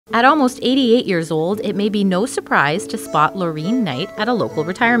At almost 88 years old, it may be no surprise to spot Loreen Knight at a local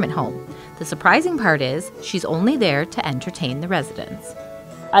retirement home. The surprising part is she's only there to entertain the residents.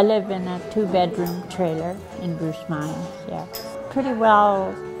 I live in a 2-bedroom trailer in Bruce Mines, yeah. Pretty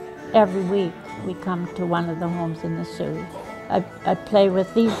well every week we come to one of the homes in the Sault. I play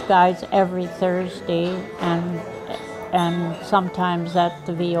with these guys every Thursday and sometimes at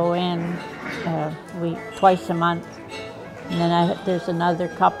the VON twice a month. And then there's another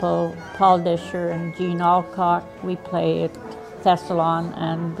couple, Paul Disher and Jean Alcock. We play at Thessalon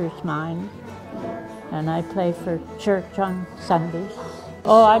and Bruce Mines. And I play for church on Sundays.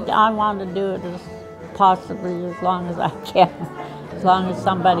 Oh, I want to do it possibly as long as I can. As long as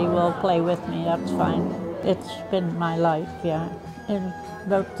somebody will play with me, that's fine. It's been my life, yeah. In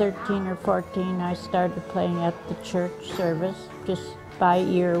about 13 or 14, I started playing at the church service, just by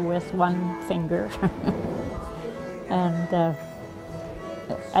ear with one finger. And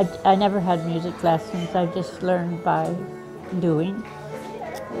I never had music lessons. I just learned by doing.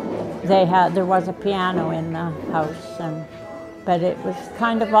 There was a piano in the house, but it was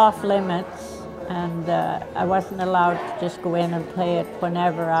kind of off limits, and I wasn't allowed to just go in and play it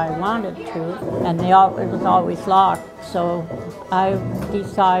whenever I wanted to, and it was always locked. So I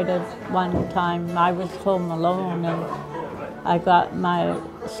decided one time, I was home alone, and I got my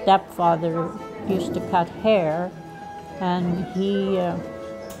stepfather used to cut hair, and he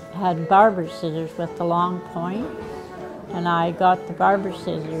had barber scissors with the long point, and I got the barber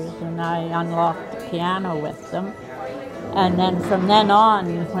scissors and I unlocked the piano with them. And then from then on,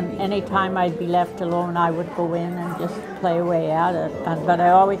 anytime I'd be left alone, I would go in and just play away at it. But I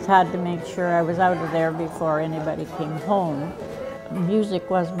always had to make sure I was out of there before anybody came home. Music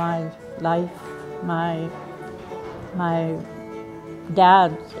was my life. My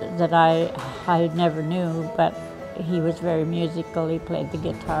dad, that I never knew, but he was very musical. He played the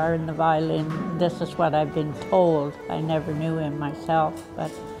guitar and the violin. This is what I've been told. I never knew him myself,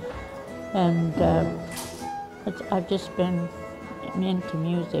 I've just been into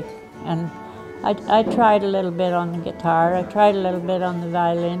music. And I tried a little bit on the guitar. I tried a little bit on the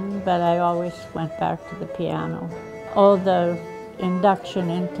violin, but I always went back to the piano. Oh, the induction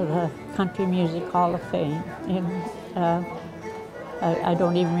into the Country Music Hall of Fame. I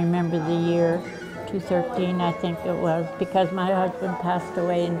don't even remember the year. 2013, I think it was, because my husband passed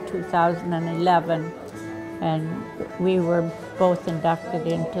away in 2011, and we were both inducted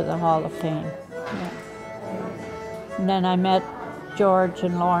into the Hall of Fame. Yeah. And then I met George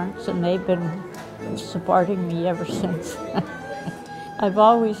and Lawrence, and they've been supporting me ever since. I've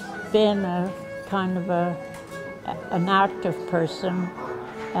always been a kind of an active person,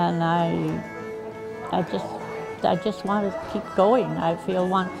 and I just want to keep going. I feel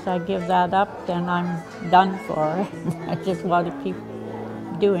once I give that up, then I'm done for. I just want to keep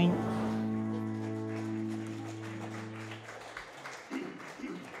doing.